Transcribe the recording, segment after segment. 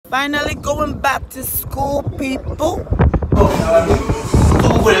Finally going back to school, people. Because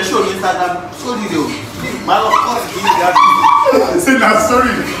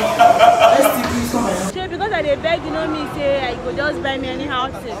I beg, you know me, say I could just buy me any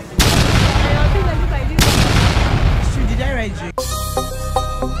house. Did I write you?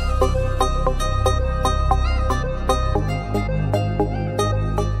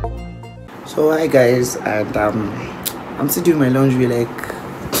 So hi guys, and I'm still doing my laundry like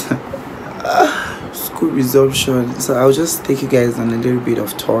school resumption. So I'll just take you guys on a little bit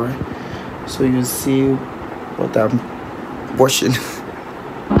of tour so you'll see what I'm washing.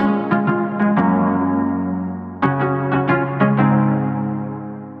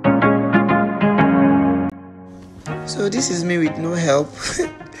 So this is me with no help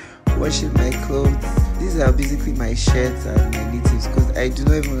washing my clothes. These are basically my shirts and my natives because I do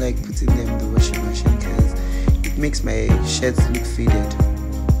not even like putting them in the washing machine because it makes my shirts look faded.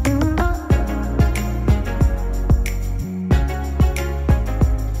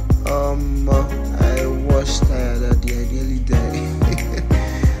 I washed tired that day, I nearly died.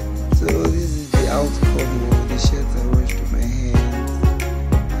 So this is the outcome of the shirts I washed with my hands,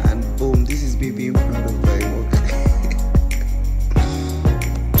 and boom, this is me being proud of my work.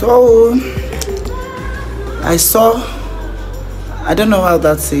 So I don't know how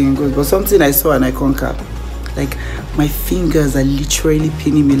that saying goes, but something I saw and I conquered. Like my fingers are literally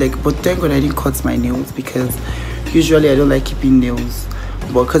paining me, like, but thank God I didn't cut my nails because usually I don't like keeping nails,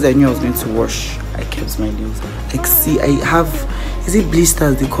 but because I knew I was going to wash, I kept my nails. Like, see, I have, is it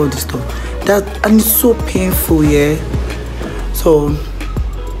blisters they call this stuff? That, and it's so painful, yeah. So,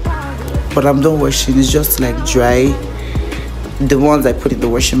 but I'm done washing. It's just like dry the ones I put in the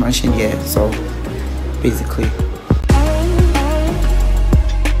washing machine, yeah. So basically,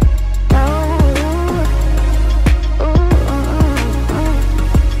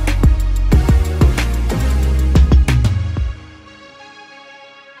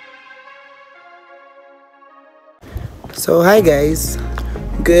 so hi guys,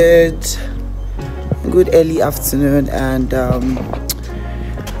 good early afternoon, and I'm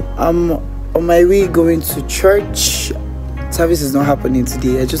on my way going to church. Service is not happening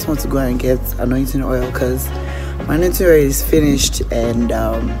today. I just want to go and get anointing oil because my anointing oil is finished, and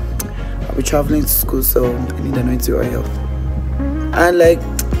I'll be traveling to school, so I need anointing oil. And like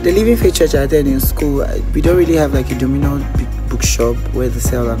the Living Faith Church I attend in school, we don't really have like a dominant big bookshop where they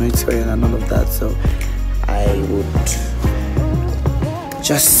sell anointing oil and all of that, so I would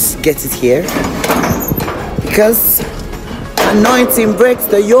just get it here because anointing breaks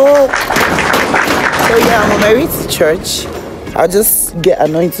the yoke. So yeah, I'm on my way to church. I'll just get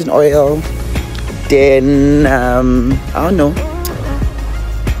anointing oil, then I don't know,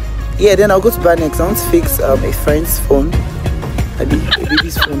 yeah, then I'll go to Banex. I want to fix a friend's phone, a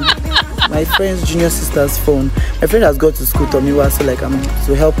baby's phone, my friend's junior sister's phone. My friend has got to school Tomiwa, so like I'm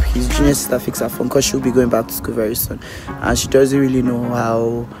to help his junior sister fix her phone because she'll be going back to school very soon, and she doesn't really know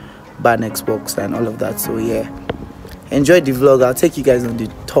how Banex works and all of that. So yeah, enjoy the vlog. I'll take you guys on the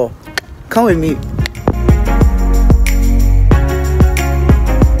tour. Come with me.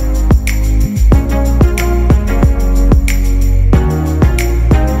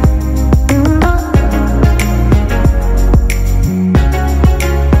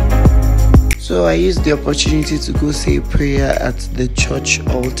 So I used the opportunity to go say a prayer at the church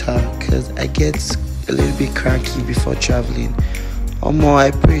altar because I get a little bit cranky before traveling.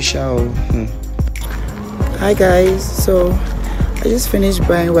 I pray shall. Hi guys, so I just finished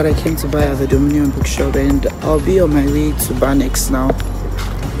buying what I came to buy at the Dominion bookshop, and I'll be on my way to Banex now.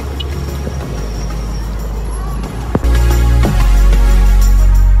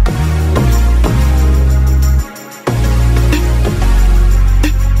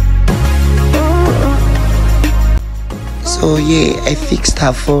 So yeah, I fixed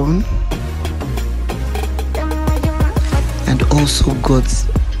her phone and also got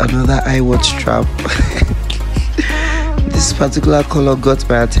another iWatch strap. This particular color got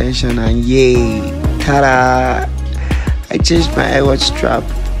my attention, and yay, ta-da! I changed my iWatch strap.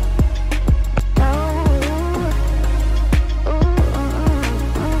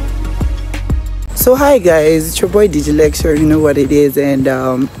 So hi guys, it's your boy DJ Lecture, you know what it is, and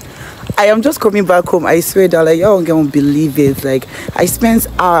I am just coming back home. I swear that like y'all won't believe it. Like I spent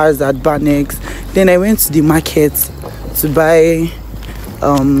hours at Banex, then I went to the market to buy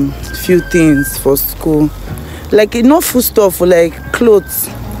few things for school, like not food stuff, like clothes.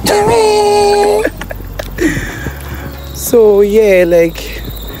 So yeah, like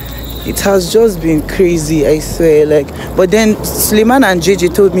it has just been crazy, I swear. Like, but then Suleiman and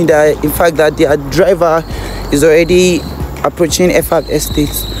JJ told me that in fact that their driver is already approaching FAB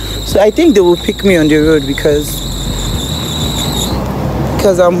Estates. So I think they will pick me on the road because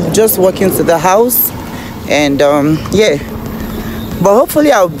I'm just walking to the house, and yeah. But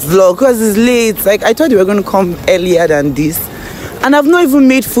hopefully I'll vlog because it's late. Like I thought they were going to come earlier than this, and I've not even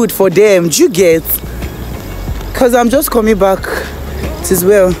made food for them. Do you get? Because I'm just coming back as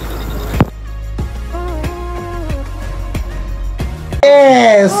well.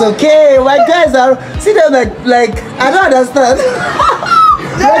 Yes, okay. My guys are see them like I don't understand.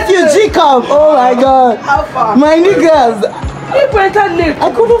 Refugee camp. Oh my god. My niggas. I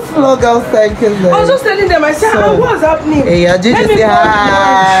couldn't vlog outside because I was just telling them, I said, so, what's happening? Hey, I just say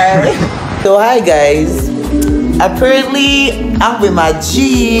hi. So hi guys. Apparently I'm with my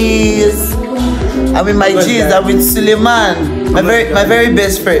G's. I'm with my G's. I'm with Suleiman, my very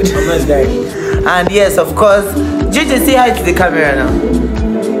best friend. And yes, of course, JJ, say hi to the camera now.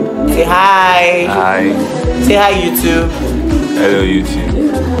 Say hi. Hi. Say hi, YouTube. Hello, YouTube.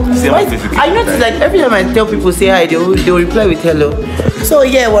 I notice like every time I tell people say hi, they'll reply with hello. So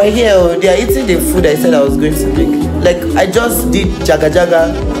yeah, we're here. They are eating the food I said I was going to make. Like I just did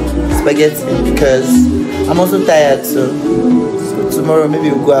jaga spaghetti because I'm also tired. So tomorrow maybe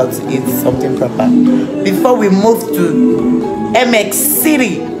we'll go out to eat something proper before we move to MX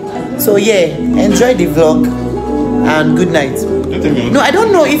City. So yeah, enjoy the vlog and good night. No, I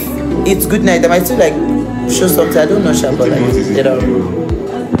don't know if it's good night. I might still like show something. I don't know, but like you know.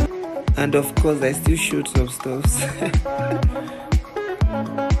 And of course, I still shoot some stuff.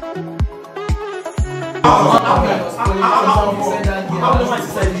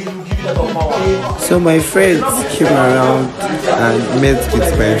 So my friends came around and met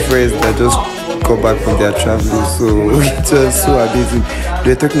with my friends that just got back from their travel. So it was so amazing. They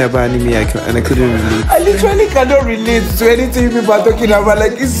were talking about anime and I couldn't relate. I literally cannot relate to anything people are talking about.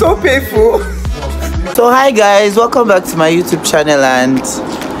 Like it's so painful. So hi guys, welcome back to my YouTube channel. And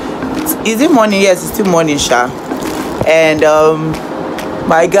is it morning? Yes, it's still morning, Sha. And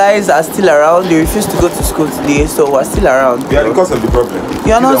my guys are still around. They refuse to go to school today, so we're still around. Yeah, because of the problem.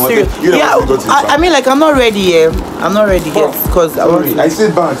 You're not serious. Yeah, I mean, like I'm not ready yet. I'm not ready yet because I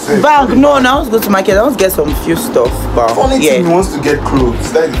said bank. Bank? No, I want to go to market. I want to get some few stuff. But funny thing, he wants to get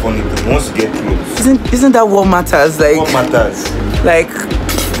clothes. That is the funny thing. He wants to get clothes. Isn't that what matters? Like what matters? Like,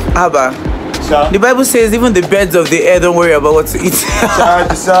 Abba. The Bible says even the birds of the air don't worry about what to eat.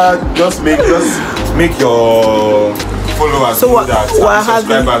 Just make your followers know that,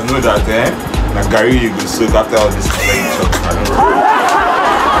 subscribers know that, like Gary, you will soak after all this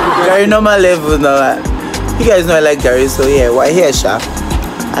Gary normal level now. You guys know I like Gary, so yeah, we're here, Sha.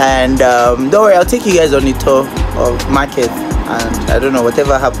 And don't worry, I'll take you guys on the tour of market, and I don't know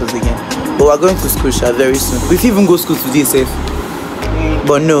whatever happens again. But we're going to school, Sha, very soon. We can even go to school today, safe.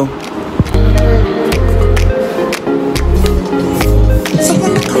 But no.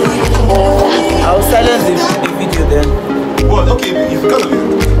 I'll silence the video then. What? Okay, you've got to be.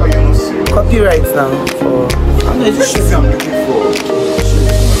 Oh, you're not serious. Copyright now for. I'm not just sure I'm looking for.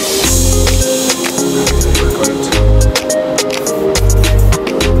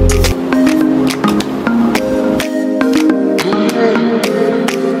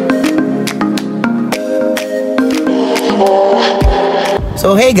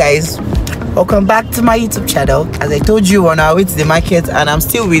 So hey guys, welcome back to my YouTube channel. As I told you, on our way to the market, and I'm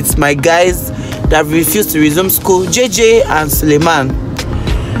still with my guys that refused to resume school, JJ and Suleiman.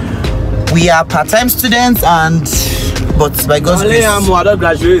 We are part-time students, and but by God's grace, I don't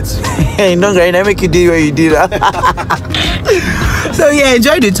graduate. You don't graduate, I make you do what you did. So yeah,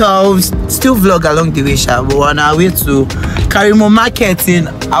 enjoy the tour. Still vlog along the way, Sha. We're on our way to Karimo Market in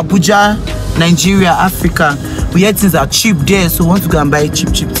Abuja, Nigeria, Africa. We heard things are cheap there, so we want to go and buy cheap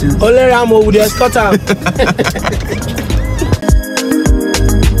things. Only Ramo with the escort.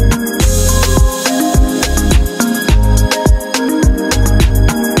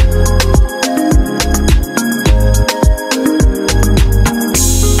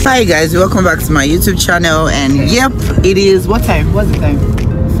 Hi guys, welcome back to my YouTube channel. And yep, it is what time? What's the time?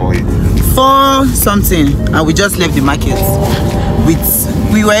 4 something, and we just left the market.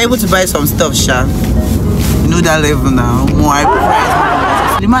 We were able to buy some stuff, Sha. You know that level now. More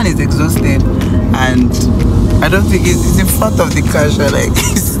price. The man is exhausted, and I don't think it's in front of the car, Sha. Like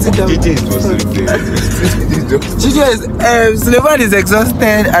Suleiman is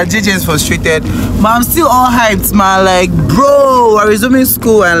exhausted and JJ is frustrated. But I'm still all hyped, man. Like, bro, I'm resuming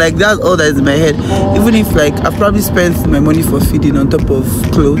school, and like that's all that is in my head. Even if like I've probably spent my money for feeding on top of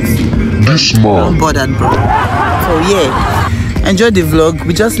clothes. I'm bothered, bro. So yeah, enjoy the vlog.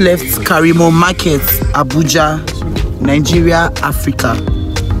 We just left Karimo Market, Abuja, Nigeria, Africa,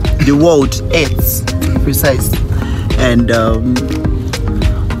 the world, Earth, precise. and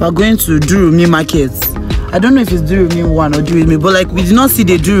we're going to Durumi Market. I don't know if it's Durumi 1 or Durumi, but like we did not see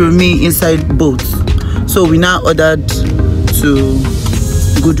the Durumi inside boats, so we now ordered to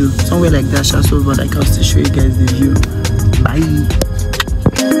go to somewhere like that. So, but like I'll still show you guys the view. Bye.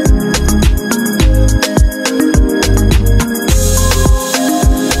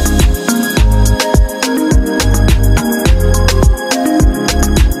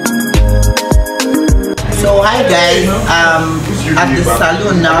 So hi guys, at the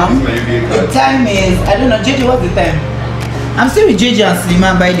salon now. The time is, I don't know, JJ, what's the time? I'm still with JJ and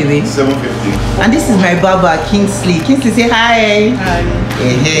Sliman, by the way. 7:50. And this is my barber, Kingsley. Kingsley, say hi. Hi.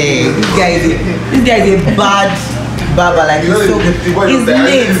 Hey, this guy is a bad barber. Like he's so good. His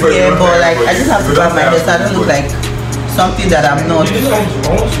name, yeah, but like I just have to barb my hair so I don't look like something that I'm not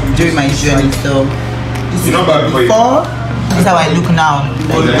during my journey. So this is before. This is how I look now.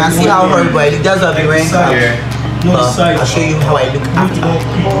 You can see how horrible I look. That's what I've been wearing. I'll show you how I look after.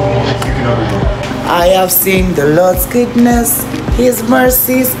 I have seen the Lord's goodness, His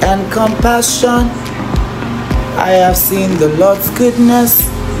mercies and compassion. I have seen the Lord's goodness.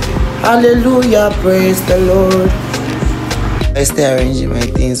 Hallelujah, praise the Lord. I started arranging my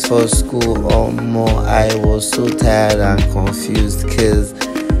things for school. I was so tired and confused because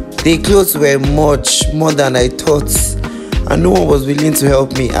the clothes were much more than I thought, and no one was willing to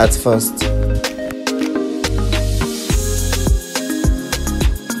help me at first.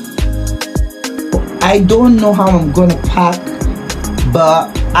 I don't know how I'm gonna pack,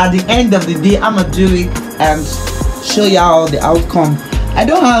 but at the end of the day, I'm gonna do it and show y'all the outcome. I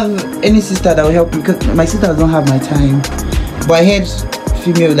don't have any sister that will help me because my sisters don't have my time. But I heard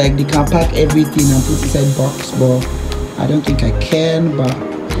female like they can pack everything and put inside box, but I don't think I can. But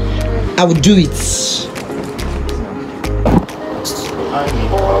I will do it.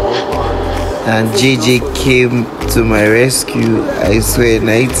 And JJ came to my rescue. I swear,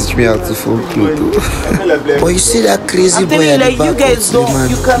 now he teach me how to fold clothes. But you see that crazy boy at the back of the man.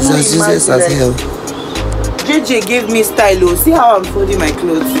 He's as useless as hell. JJ gave me style. See how I'm folding my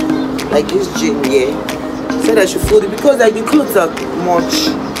clothes? Like this Jane, yeah. Said I should fold it because like the clothes are much.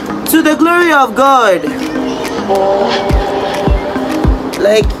 To the glory of God.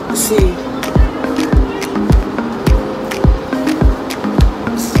 Like, see.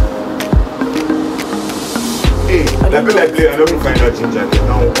 I don't find out ginger.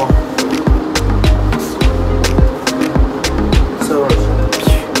 So,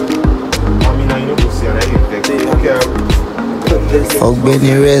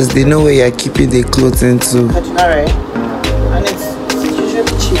 Ogbeni rest, they know where you're keeping the clothes into. Alright. And it's usually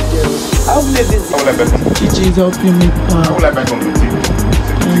cheap there. I'll play this. GG is helping me pack.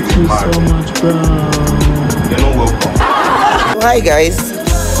 Thank you so much, bro. You're not welcome. Hi guys.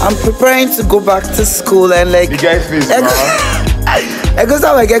 I'm preparing to go back to school and like. The guy's face, I go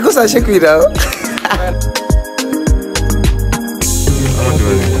and check me now.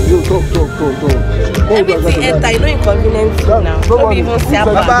 Talk. Everything enter, you know inconvenience now. Don't even say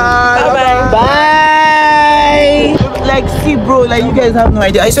bye. Like, see, bro, like you guys have no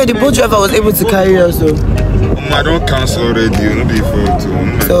idea. I saw the boat driver was able to carry us, so. I don't cancel already. You'll not be able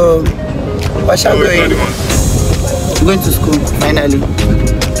to. So, what shall we do? We're going to school finally.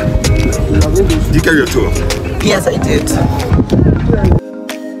 Did you carry your tour? Yes, I did.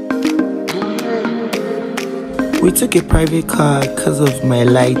 We took a private car because of my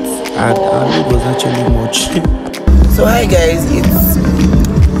lights and our load was actually much. So hi guys, it's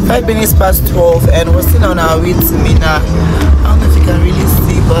 5 minutes past 12 and we're still on our way to Minna. I don't know if you can really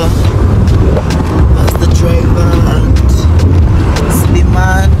see, but that's the driver and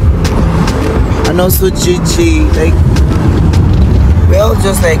Sliman and also JJ. Like, we're all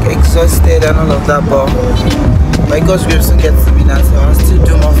just like exhausted and all of that, but my gosh, we'll soon get to Minna, so I'll still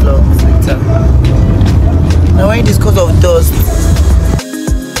do more vlogs later. I'm wearing this because of dust.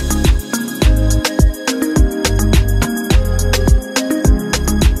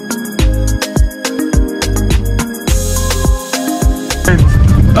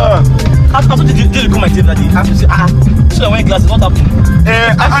 After did you come my table that day? After say, so I wearing glasses, what happened?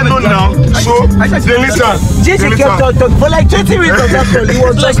 I know now. So, listen. JJ kept talking for like 20 minutes of that call. He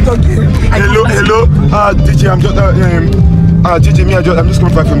was just talking. Hello. DJ, I'm just I'm just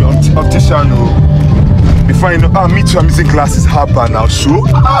coming back from your optician. Before you know, me too, I'm using glasses. Harper now. So,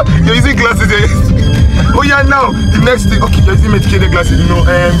 you're using glasses. Oh yeah, now the next thing. Okay, you're using medicated glasses.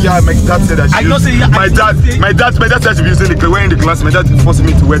 Yeah, my dad said that. My dad said I should be wearing the glasses. My dad forced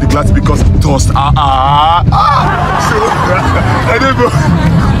me to wear the glasses because dust. So, I don't know.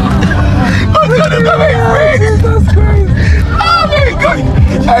 Oh my God, that's crazy. Oh my God.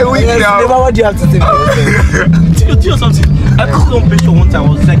 I weak now. What do you have to say? Do you know something? I took one picture one time. I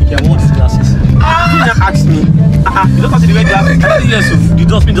was like, I want these glasses. He just asked me, you don't have to the red glasses. I said, yes, the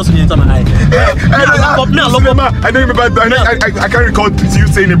dustbin just enter my eye. I don't remember. I can't recall you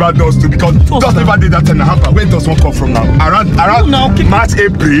saying about dust too because dust never did that and a half. Where does one come from now? Around March,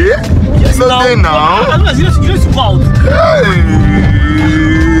 April. Yes, now. You used to go out.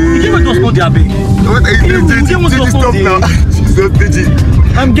 You don't know they are big. Stop now.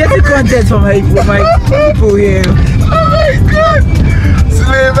 I'm getting content from my people here. Oh my God.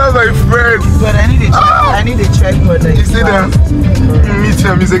 Slave, that's my friend. But I need a tripod. Like, you see that? Me too,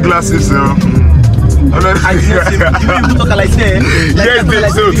 I'm using glasses, so. I talk like that.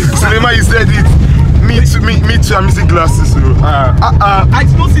 Yes, so Sulema, you said it. Me too, I'm using glasses, so.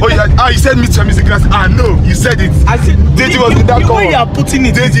 You said me too, I'm using glasses. No, you said it. I said, Deji was in that call. The way you are putting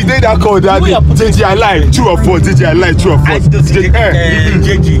it. Deji did that call that day. Deji, I lied. True or false? Deji, I lied. True or false? Deji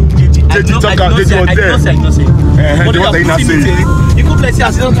talk out. Deji was there. I don't say. What are you not saying? You could play I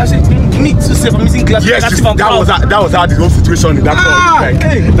need to say I'm using glasses. Yes, that was how the whole situation in that call.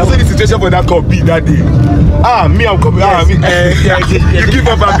 That's what the situation for that call be that day. Me, I'm coming. You give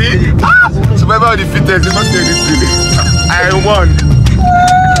up on me. Survivor defeated. You not say anything. I won.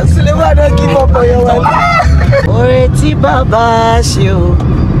 Sulema, don't give up on your wife. Oreti baba ṣe o,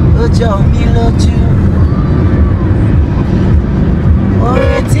 ó jọ mí lójú.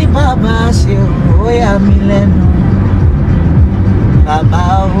 Oreti baba ṣe o, ó yà mí lẹ́nu. Baba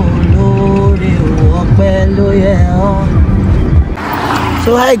olóore o, ọpẹ́ ló yẹ ọ́. So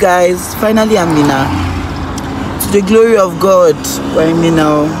hi guys, finally I'm Minna. To the glory of God, we're in Minna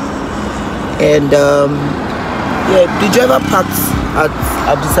now. And yeah, the driver parked at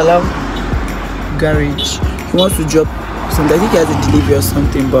Abdusalam garage. He wants to drop something. I think he has a delivery or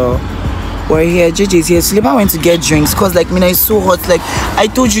something, but we're here. JJ is here. Sulema went to get drinks because like Minna is so hot. Like I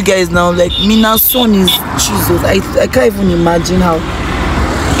told you guys now, like Minna's son is Jesus. I can't even imagine how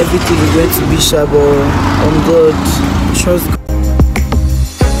everything is going to be sharp on God. Trust God.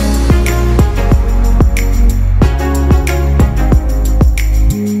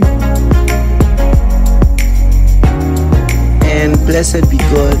 Blessed be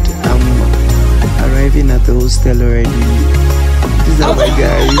God, I'm arriving at the hostel already. These are my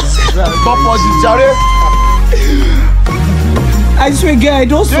guys. I swear, guy,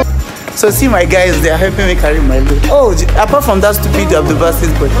 don't. So see my guys, they are helping me carry my load. Oh, apart from that stupid of the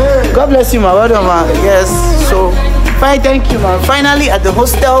buses, but God bless you, ma. Well done, ma. Yes. So fine, thank you, ma. Finally at the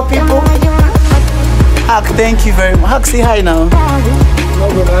hostel, people. Hak, thank you very much. Hak, say hi now.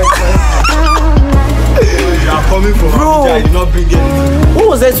 Coming from Bro, I did not bring anything. What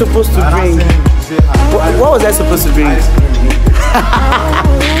was I supposed to bring? What was I supposed to bring?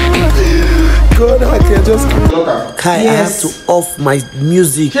 God, I can just. Kai, yes. I have to off my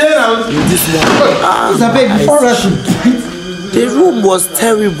music in this one. The room was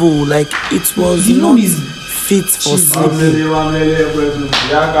terrible. Like it was not fit for sleeping.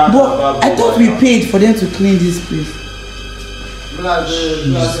 But I thought we paid for them to clean this place.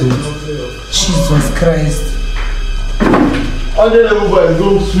 Jesus Christ. All the level boys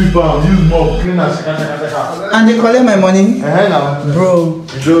go sweep and use more clean as and they collect my money? Bro.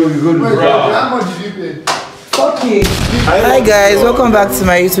 You go to how much did you pay? Okay. Hi guys, welcome back to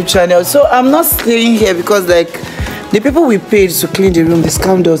my YouTube channel. So I'm not staying here because like the people we paid to clean the room, they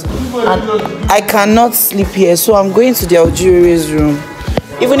scammed us. And I cannot sleep here, so I'm going to the Algerians room.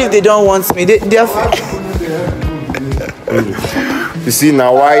 Even if they don't want me, they are. You see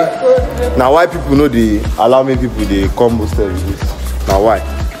now why people know they allow me people they come hostel with this. Now why?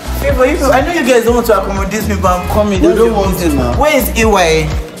 People, I know you guys don't want to accommodate me, but I'm coming. We don't want it now. Where is AY?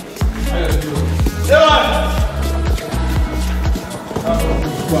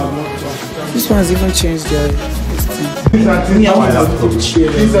 This one has even changed their thing. Me, I want to chair.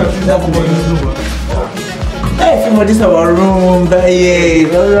 Hey, this is our room.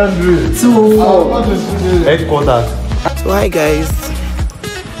 Headquarters. So hi guys.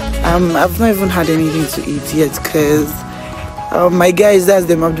 I've not even had anything to eat yet because my guys, that's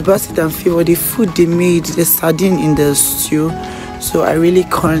them, Abdulbasit and Favor, the food they made, the sardine in the stew, so I really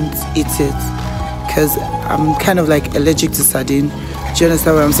can't eat it because I'm kind of like allergic to sardine. Do you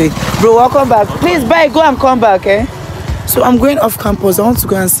understand what I'm saying? Bro, welcome back. Please buy, go and come back, eh? So I'm going off campus. I want to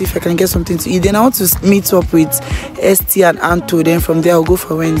go and see if I can get something to eat. Then I want to meet up with ST and Anto. Then from there I'll go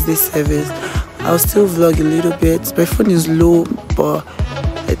for Wednesday service. I'll still vlog a little bit. My phone is low, but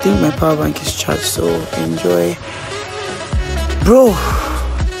I think my power bank is charged, so enjoy. Bro,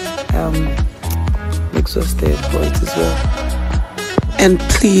 I'm exhausted, but it is well. And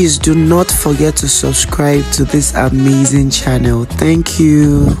please do not forget to subscribe to this amazing channel. Thank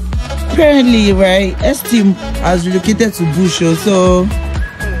you. Apparently, right, ST has relocated to Busho, so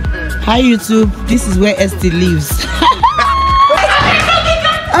hi YouTube, this is where ST lives.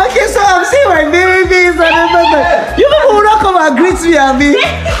 Okay, so I'm seeing my babies and everything. You people will not come and greet me, Abby.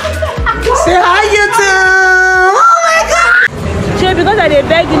 Say hi YouTube. Oh my God. Sure, because I dey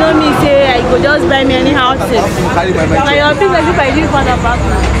beg, you know me, say I could just buy me anyhow. My business if I didn't want a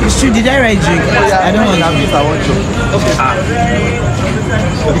partner. It's true, did I write drink? I don't want to. I want you. Okay.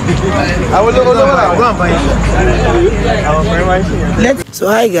 I will go and buy it. So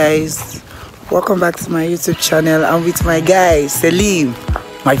hi guys, welcome back to my YouTube channel. I'm with my guy Selim,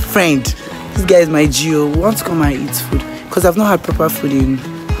 my friend. This guy is my Geo. We want to come and eat food because I've not had proper food in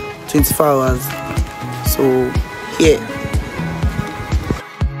 24 hours. So yeah.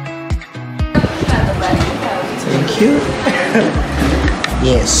 Thank you.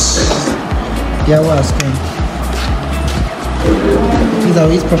 Yes. Yeah, welcome. Please,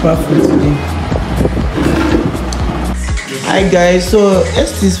 I'll eat proper food today. Hi guys, so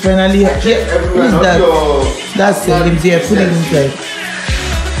ST is finally here. Who is that? That's Selim here. Put it inside.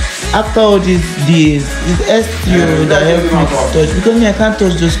 After all these days, it's ST that helped me to touch because me I can't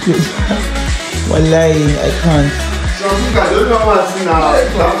touch those clothes. Wallahi, I can't. I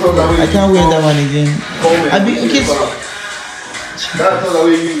can't wear that one again. I'll be okay.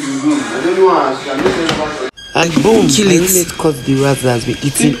 And boom, kill it. Cause the rat has been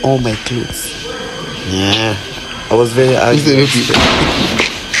eating all my clothes. Yeah, I was very angry.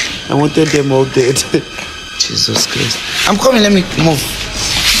 I wanted them all dead. Jesus Christ. I'm coming, let me move.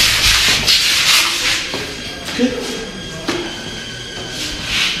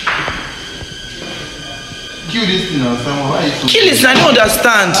 Kill this thing now, someone. Why are you so Kill it, I don't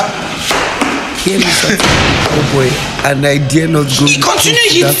understand. Hear me, sir. Oh boy, and I dare not go. He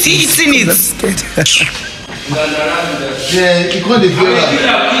continued eating it. Yeah, you can't do that.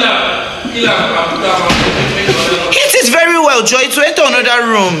 Eat it very well, Joy. To enter another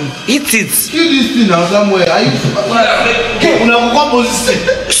room. Eat it. Kill this thing now somewhere. Are you?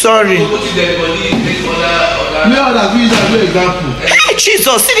 Sorry. Hey,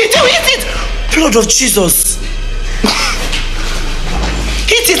 Jesus, see the tail, eat it. Blood of Jesus.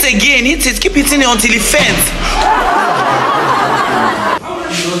 Eat it again, eat it. Keep eating it until it faints.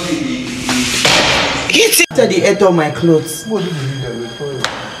 Eat it. After they ate all my clothes. What did you do that for?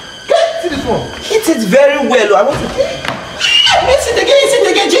 See this one. Eat it very well. I want to. Eat it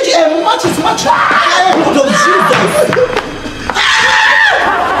again, JJ. Match it. Blood of Jesus.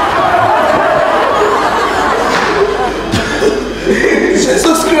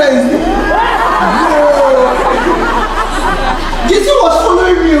 Jesus Christ. This was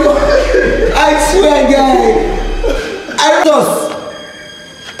following you. I swear, guy. I just.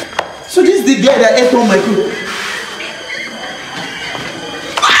 So this is the guy that ate all my food.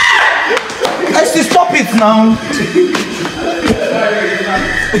 I still stop it now.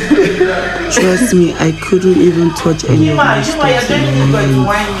 Trust me, I couldn't even touch any of my stuff.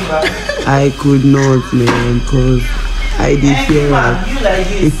 I could not, man, because I did fear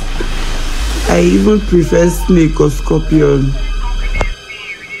it. I even prefer snake or scorpion.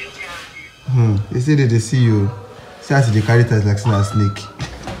 They say that they see you. See how they carry it like a snake.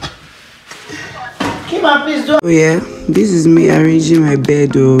 Oh yeah, this is me arranging my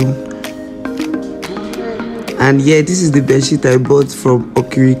bed. And yeah, this is the bedsheet I bought from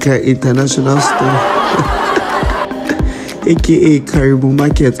Okirika International Store. AKA Karibu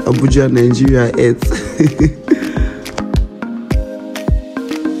Market, Abuja, Nigeria.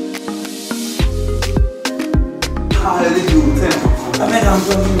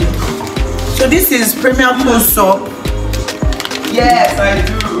 So this is Premium Cool Soap. Yes, I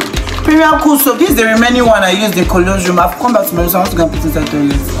do. Premium Cool Soap. This is the remaining one I used in colosseum. I've come back to my room, so I want to go and put inside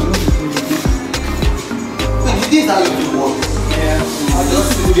toilet. These are your two works. Yeah. I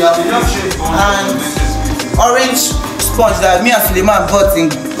just do the application. And orange sponge that me and Suleiman bought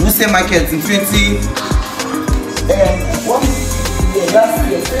in Wuse Market in 2021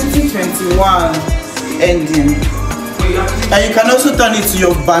 ending. And you can also turn it to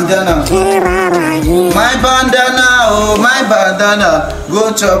your bandana. My bandana, oh my bandana.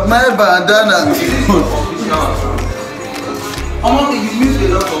 Go chop my bandana. You use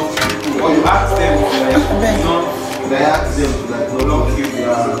a lot of people, or you ask them, they ask them to like block you,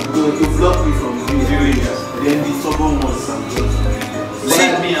 to block me from doing it. Then the stubborn ones and just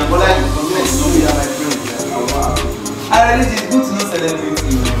like me and like me and my friends. I really it's good to know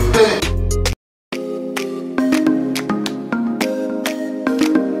celebrity.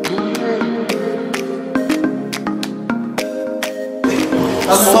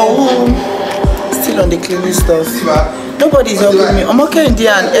 No, still on the cleaning stuff. Nobody's helping me. Omoke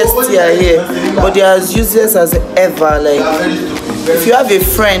India and ST are here, but they are as useless as ever. Like, if you have a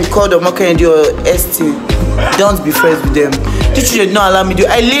friend called Omoke India or ST, don't be friends with them. Teacher did not allow me to.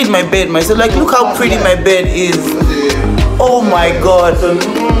 I laid my bed myself. Like, look how pretty my bed is. Oh my God.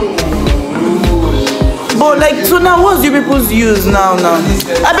 But like, so now what's you people's use now?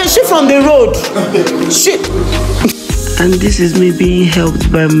 I bet shit from the road. Shit. And this is me being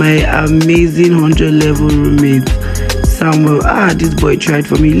helped by my amazing 100 level roommate, Samuel. This boy tried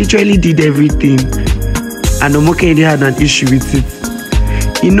for me. He literally did everything. And Omoke had an issue with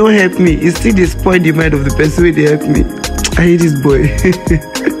it. He no help me. He still despoiled the mind of the person where they help me. I hate this boy.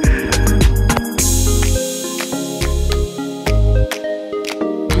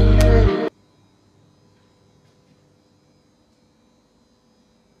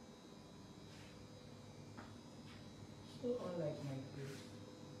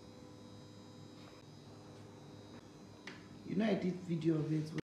 You know I did video of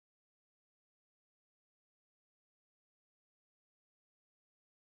it.